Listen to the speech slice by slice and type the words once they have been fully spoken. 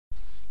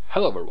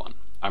Hello everyone,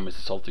 I'm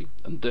Mr. Salty,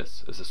 and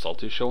this is the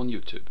Salty Show on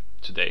YouTube.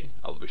 Today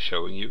I'll be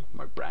showing you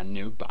my brand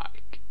new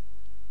bike.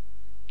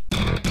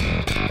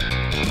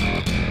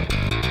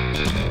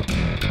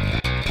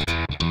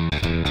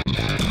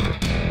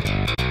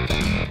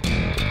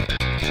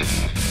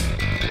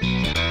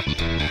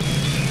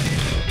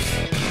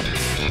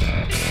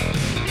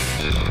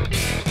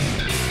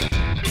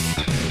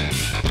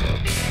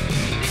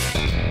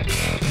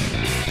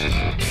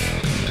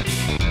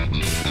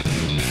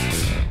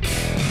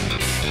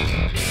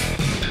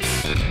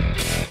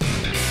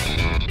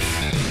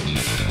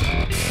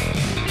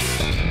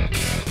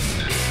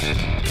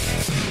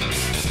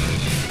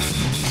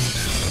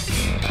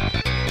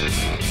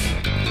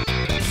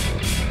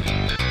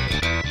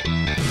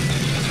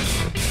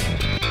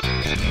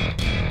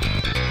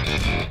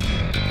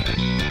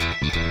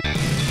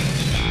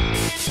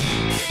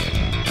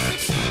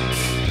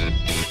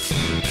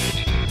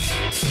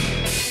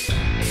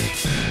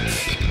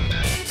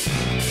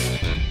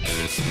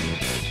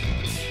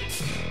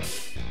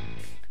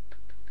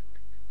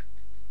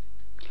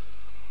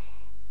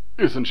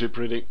 Isn't she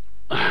pretty?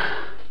 I'm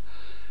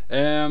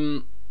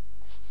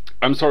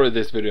sorry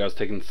this video has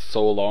taken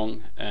so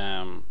long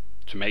to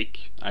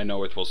make. I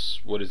know it was,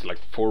 what is it, like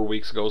 4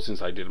 weeks ago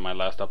since I did my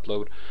last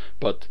upload,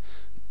 but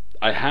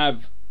I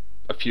have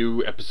a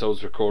few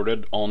episodes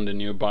recorded on the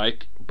new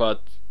bike.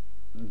 But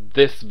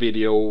this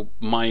video,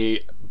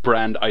 my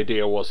brand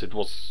idea was it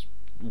was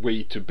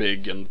way too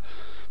big and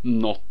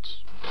not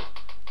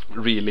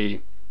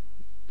really,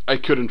 I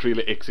couldn't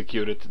really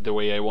execute it the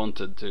way I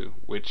wanted to,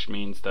 which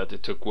means that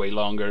it took way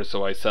longer,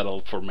 so I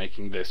settled for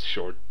making this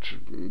short,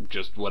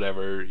 just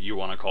whatever you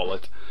want to call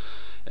it.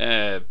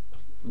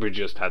 We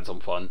just had some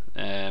fun.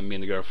 Me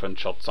and the girlfriend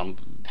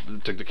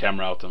took the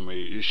camera out and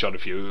we shot a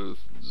few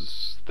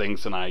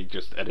things, and I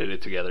just edited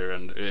it together,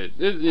 and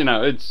you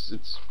know,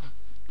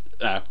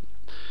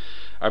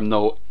 I'm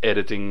no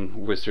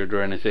editing wizard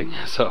or anything,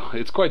 so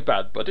it's quite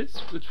bad, but it's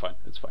fine,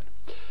 it's fine.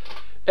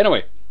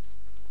 Anyway,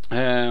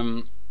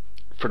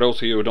 for those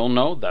of you who don't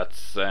know,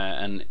 that's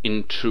an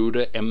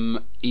Intruder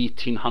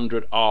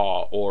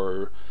M1800R,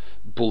 or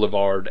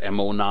Boulevard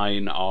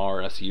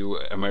M09R as you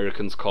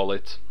Americans call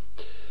it.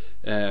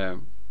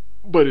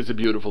 But it's a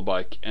beautiful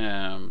bike,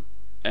 and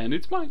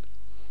it's mine.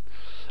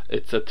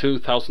 It's a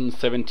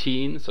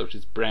 2017, so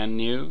she's brand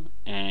new,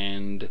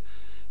 and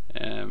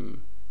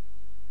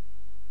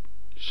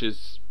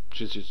she's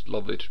just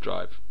lovely to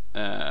drive.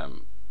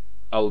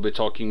 I'll be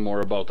talking more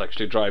about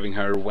actually driving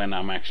her when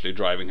I'm actually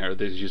driving her.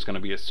 This is just going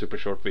to be a super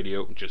short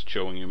video just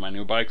showing you my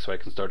new bike, so I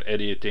can start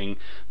editing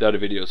the other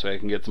video so I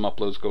can get some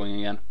uploads going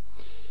again,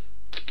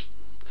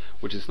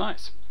 which is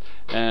nice.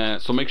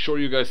 So make sure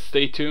you guys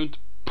stay tuned,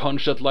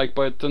 punch that like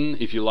button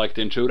if you like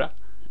the Intruder,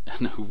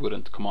 and who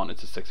wouldn't? Come on,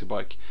 it's a sexy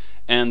bike.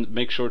 And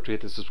make sure to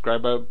hit the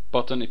subscribe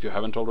button if you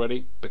haven't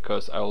already,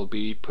 because I will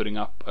be putting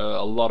up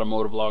a lot of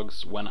motor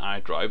vlogs when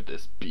I drive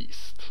this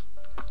beast.